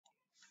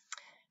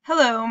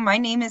Hello, my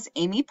name is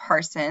Amy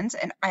Parsons,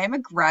 and I am a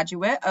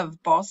graduate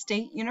of Ball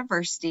State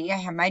University. I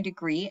have my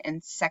degree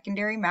in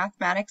secondary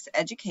mathematics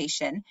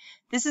education.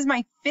 This is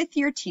my 5th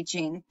year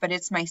teaching, but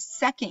it's my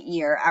 2nd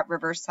year at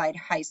Riverside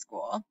High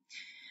School.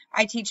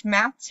 I teach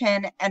Math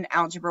 10 and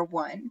Algebra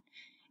 1.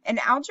 In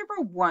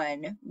Algebra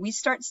 1, we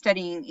start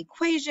studying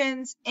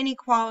equations,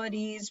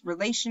 inequalities,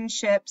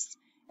 relationships,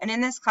 and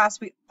in this class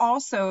we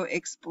also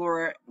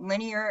explore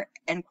linear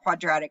and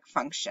quadratic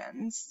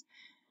functions.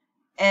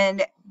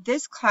 And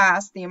this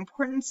class, the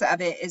importance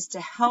of it is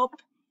to help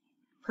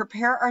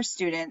prepare our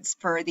students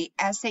for the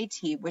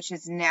SAT, which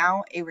is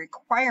now a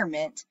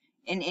requirement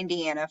in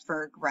Indiana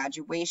for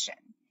graduation.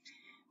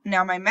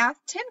 Now, my Math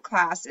 10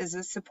 class is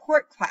a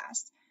support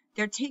class.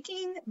 They're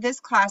taking this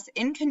class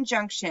in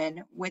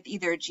conjunction with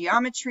either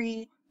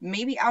geometry,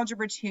 maybe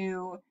Algebra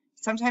 2,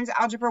 sometimes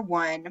Algebra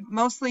 1,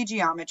 mostly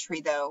geometry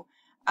though.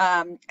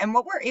 And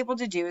what we're able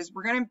to do is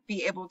we're going to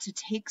be able to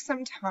take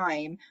some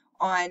time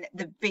on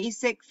the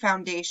basic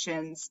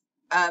foundations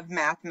of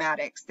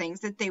mathematics, things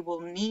that they will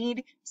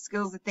need,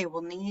 skills that they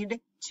will need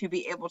to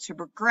be able to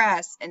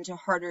progress into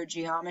harder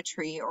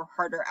geometry or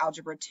harder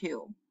Algebra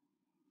 2.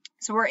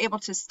 So we're able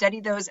to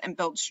study those and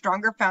build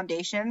stronger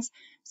foundations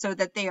so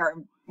that they are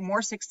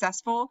more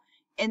successful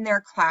in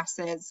their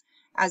classes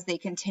as they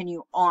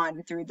continue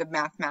on through the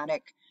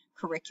mathematic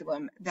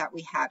curriculum that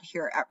we have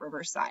here at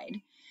Riverside.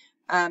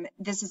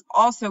 This is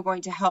also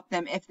going to help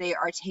them if they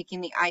are taking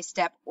the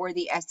I-STEP or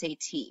the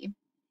SAT.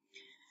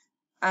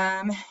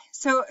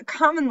 So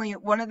commonly,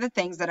 one of the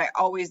things that I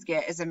always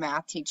get as a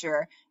math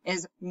teacher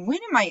is, when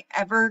am I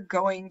ever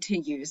going to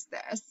use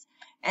this?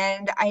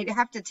 And I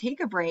have to take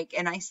a break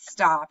and I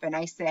stop and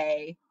I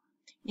say,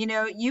 you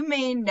know, you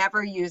may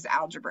never use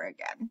algebra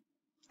again,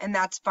 and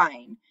that's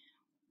fine.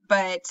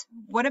 But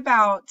what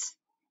about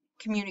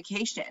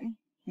communication?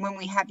 When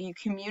we have you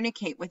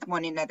communicate with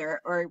one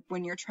another, or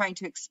when you're trying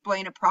to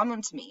explain a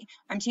problem to me,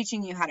 I'm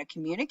teaching you how to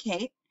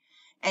communicate.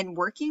 And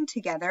working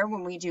together,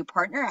 when we do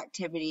partner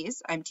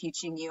activities, I'm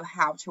teaching you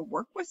how to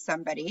work with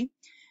somebody.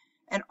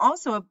 And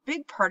also a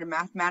big part of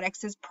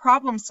mathematics is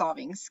problem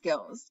solving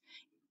skills.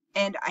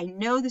 And I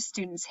know the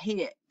students hate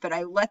it, but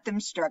I let them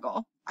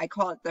struggle. I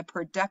call it the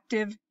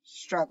productive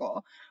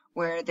struggle,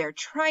 where they're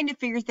trying to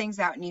figure things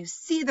out and you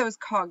see those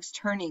cogs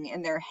turning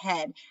in their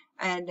head.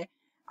 And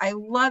I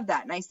love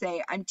that. And I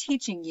say, I'm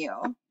teaching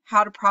you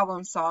how to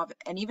problem solve.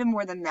 And even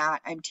more than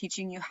that, I'm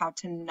teaching you how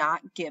to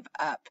not give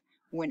up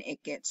when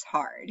it gets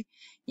hard.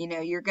 You know,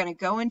 you're going to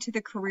go into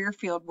the career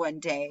field one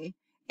day,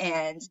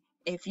 and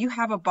if you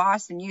have a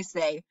boss and you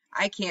say,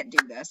 I can't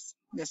do this,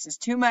 this is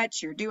too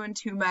much, you're doing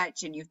too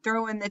much, and you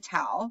throw in the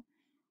towel,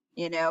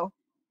 you know,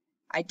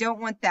 I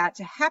don't want that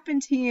to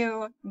happen to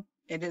you.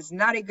 It is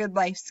not a good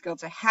life skill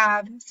to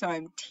have, so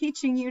I'm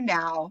teaching you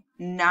now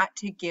not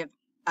to give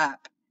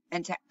up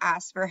and to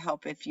ask for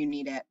help if you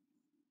need it.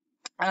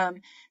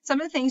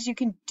 Some of the things you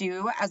can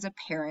do as a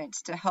parent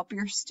to help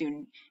your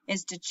student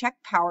is to check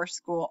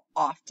PowerSchool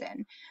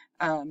often.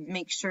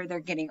 Make sure they're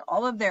getting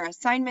all of their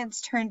assignments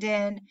turned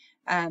in,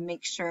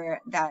 make sure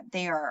that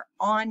they are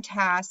on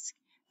task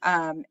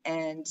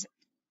and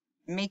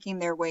making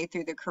their way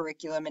through the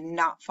curriculum and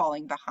not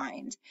falling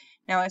behind.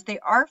 Now, if they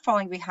are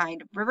falling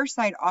behind,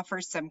 Riverside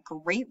offers some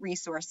great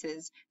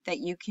resources that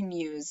you can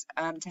use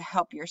to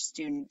help your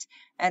student.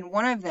 And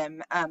one of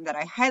them that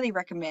I highly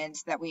recommend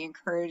that we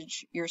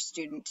encourage your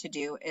student to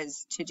do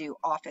is to do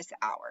office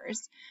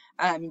hours.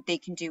 They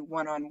can do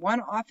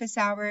one-on-one office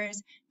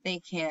hours. They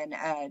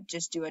can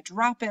just do a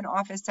drop-in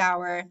office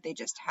hour. They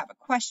just have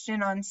a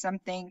question on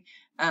something.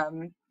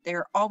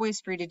 They're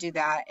always free to do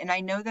that. And I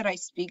know that I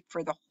speak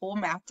for the whole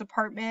math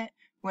department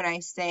when I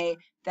say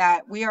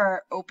that we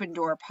are open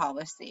door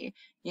policy.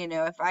 You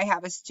know, if I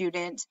have a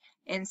student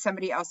in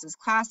somebody else's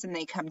class and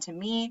they come to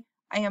me,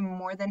 I am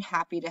more than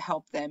happy to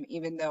help them,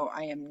 even though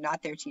I am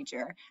not their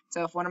teacher.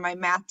 So if one of my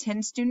Math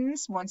 10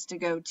 students wants to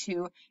go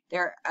to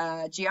their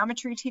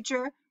geometry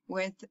teacher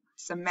with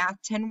some Math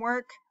 10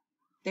 work,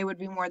 they would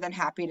be more than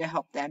happy to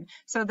help them.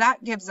 So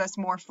that gives us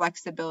more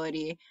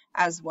flexibility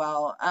as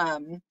well.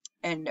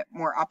 And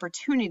more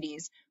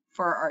opportunities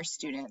for our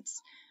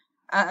students.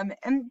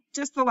 And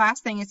just the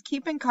last thing is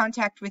keep in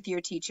contact with your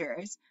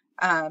teachers.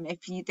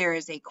 If there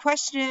is a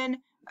question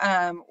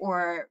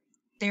or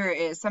there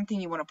is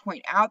something you want to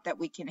point out that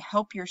we can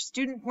help your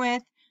student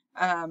with,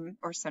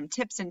 or some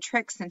tips and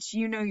tricks since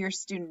you know your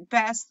student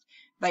best,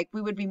 like,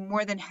 we would be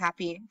more than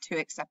happy to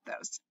accept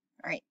those.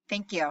 All right,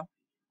 thank you.